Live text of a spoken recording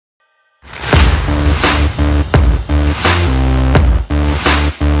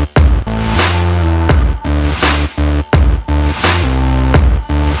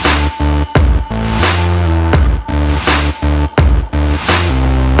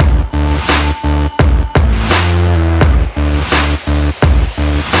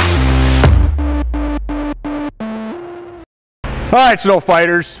All right, snow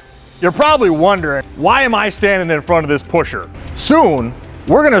fighters, you're probably wondering, why am I standing in front of this pusher? Soon,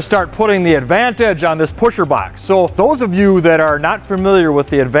 we're gonna start putting the AdvantEDGE on this pusher box. So those of you that are not familiar with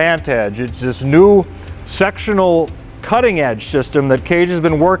the AdvantEDGE, it's this new sectional cutting edge system that Kage has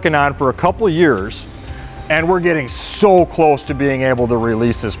been working on for a couple of years, and we're getting so close to being able to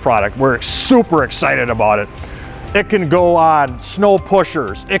release this product. We're super excited about it. It can go on snow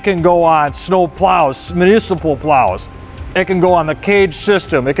pushers, it can go on snow plows, municipal plows, it can go on the Kage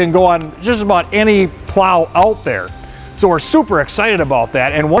system, it can go on just about any plow out there. So we're super excited about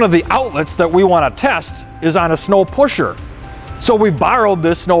that, and one of the outlets that we want to test is on a snow pusher. So we borrowed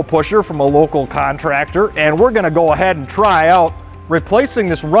this snow pusher from a local contractor, and we're going to go ahead and try out replacing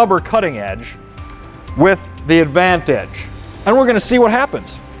this rubber cutting edge with the AdvantEDGE, and we're going to see what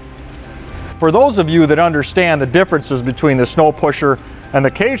happens. For those of you that understand the differences between the snow pusher and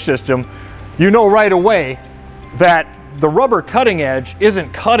the Kage system, you know right away that the rubber cutting edge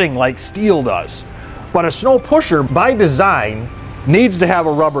isn't cutting like steel does. But a snow pusher, by design, needs to have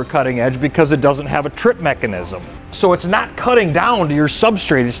a rubber cutting edge because it doesn't have a trip mechanism. So it's not cutting down to your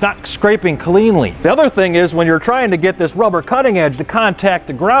substrate, it's not scraping cleanly. The other thing is, when you're trying to get this rubber cutting edge to contact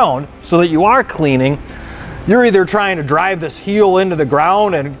the ground so that you are cleaning, you're either trying to drive this heel into the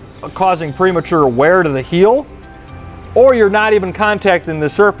ground and causing premature wear to the heel, or you're not even contacting the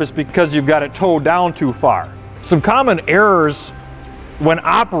surface because you've got it towed down too far. Some common errors when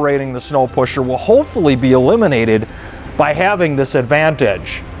operating the snow pusher will hopefully be eliminated by having this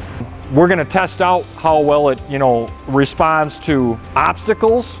AdvantEDGE. We're going to test out how well it, responds to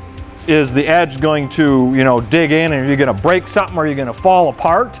obstacles. Is the edge going to, dig in, and are you going to break something, or are you going to fall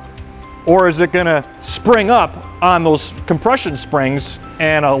apart? Or is it going to spring up on those compression springs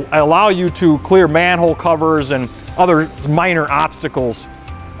and allow you to clear manhole covers and other minor obstacles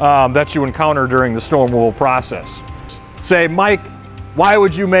that you encounter during the snow removal process? Say, Mike, why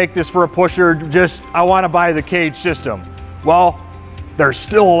would you make this for a pusher? I want to buy the Kage system. Well, there's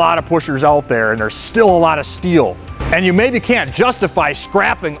still a lot of pushers out there, and there's still a lot of steel. And you maybe can't justify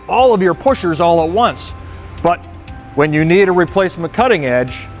scrapping all of your pushers all at once. But when you need a replacement cutting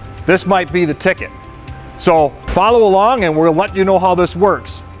edge, this might be the ticket. So follow along and we'll let you know how this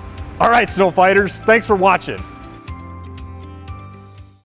works. All right, snow fighters, thanks for watching.